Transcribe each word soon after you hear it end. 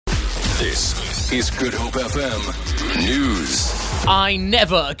This is Good Hope FM News. I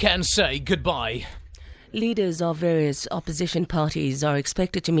never can say goodbye. Leaders of various opposition parties are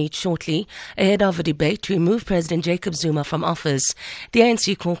expected to meet shortly ahead of a debate to remove President Jacob Zuma from office. The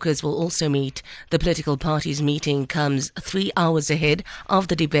ANC caucus will also meet. The political parties' meeting comes 3 hours ahead of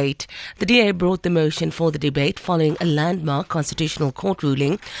the debate. The DA brought the motion for the debate following a landmark constitutional court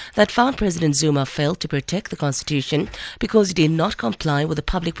ruling that found President Zuma failed to protect the constitution because he did not comply with the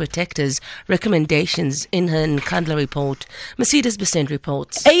public protector's recommendations in her Nkandla report. Mercedes Besent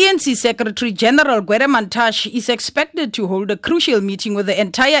reports. ANC Secretary General Gwede Mantashe is expected to hold a crucial meeting with the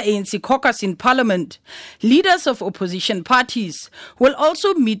entire ANC caucus in Parliament. Leaders of opposition parties will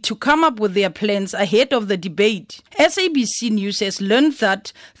also meet to come up with their plans ahead of the debate. SABC News has learned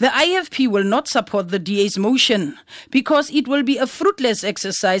that the IFP will not support the DA's motion because it will be a fruitless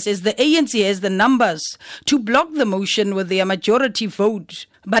exercise as the ANC has the numbers to block the motion with their majority vote.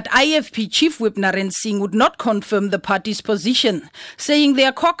 But IFP Chief Whip Naren Singh would not confirm the party's position, saying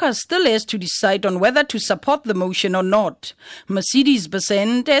their caucus still has to decide on whether to support the motion or not. Mercedes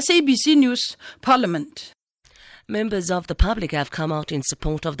Besent, SABC News, Parliament. Members of the public have come out in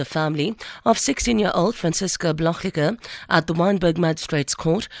support of the family of 16-year-old Francisca Blochliger at the Wynberg Magistrates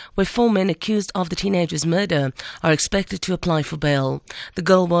Court, where 4 men accused of the teenager's murder are expected to apply for bail. The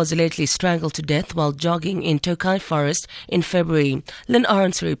girl was allegedly strangled to death while jogging in Tokai Forest in February. Lynn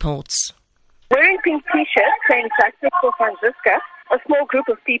Aronson reports. Wearing pink t-shirts saying justice for Francisca, a small group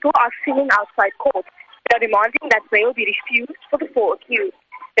of people are singing outside court. They are demanding that bail be refused for the 4 accused.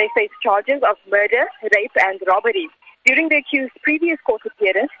 They face charges of murder, rape and robbery. During the accused's previous court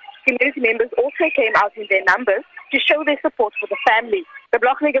appearance, community members also came out in their numbers to show their support for the family. The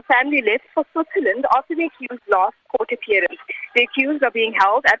Blochliger family left for Switzerland after the accused's last court appearance. The accused are being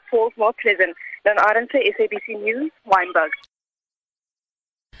held at Paulsmoor Prison. Dan Arendse, SABC News, Wynberg.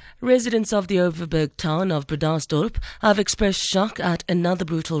 Residents of the Overberg town of Bredasdorp have expressed shock at another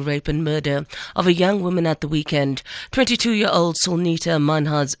brutal rape and murder of a young woman at the weekend. 22-year-old Solnita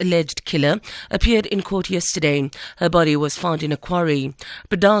Manhad's alleged killer appeared in court yesterday. Her body was found in a quarry.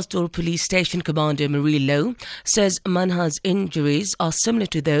 Bredasdorp Police Station Commander Marie Lowe says Manhad's injuries are similar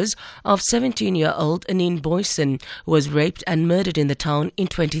to those of 17-year-old Anine Boyson, who was raped and murdered in the town in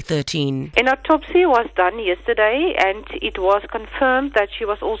 2013. An autopsy was done yesterday and it was confirmed that she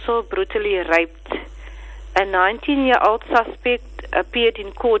was also brutally raped. A 19-year-old suspect appeared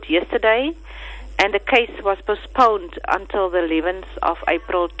in court yesterday and the case was postponed until the 11th of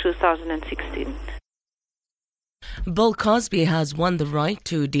April 2016. Bill Cosby has won the right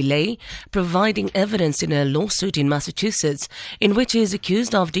to delay providing evidence in a lawsuit in Massachusetts in which he is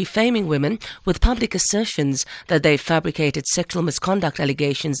accused of defaming women with public assertions that they fabricated sexual misconduct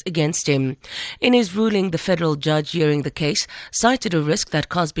allegations against him. In his ruling, the federal judge hearing the case cited a risk that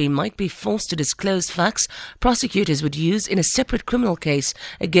Cosby might be forced to disclose facts prosecutors would use in a separate criminal case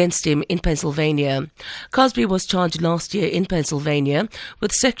against him in Pennsylvania. Cosby was charged last year in Pennsylvania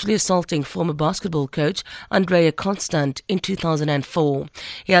with sexually assaulting former basketball coach Andrea Constant in 2004.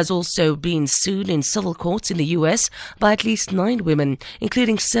 He has also been sued in civil courts in the U.S. by at least 9 women,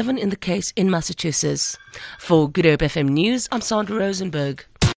 including 7 in the case in Massachusetts. For Good Hope FM News, I'm Sandra Rosenberg.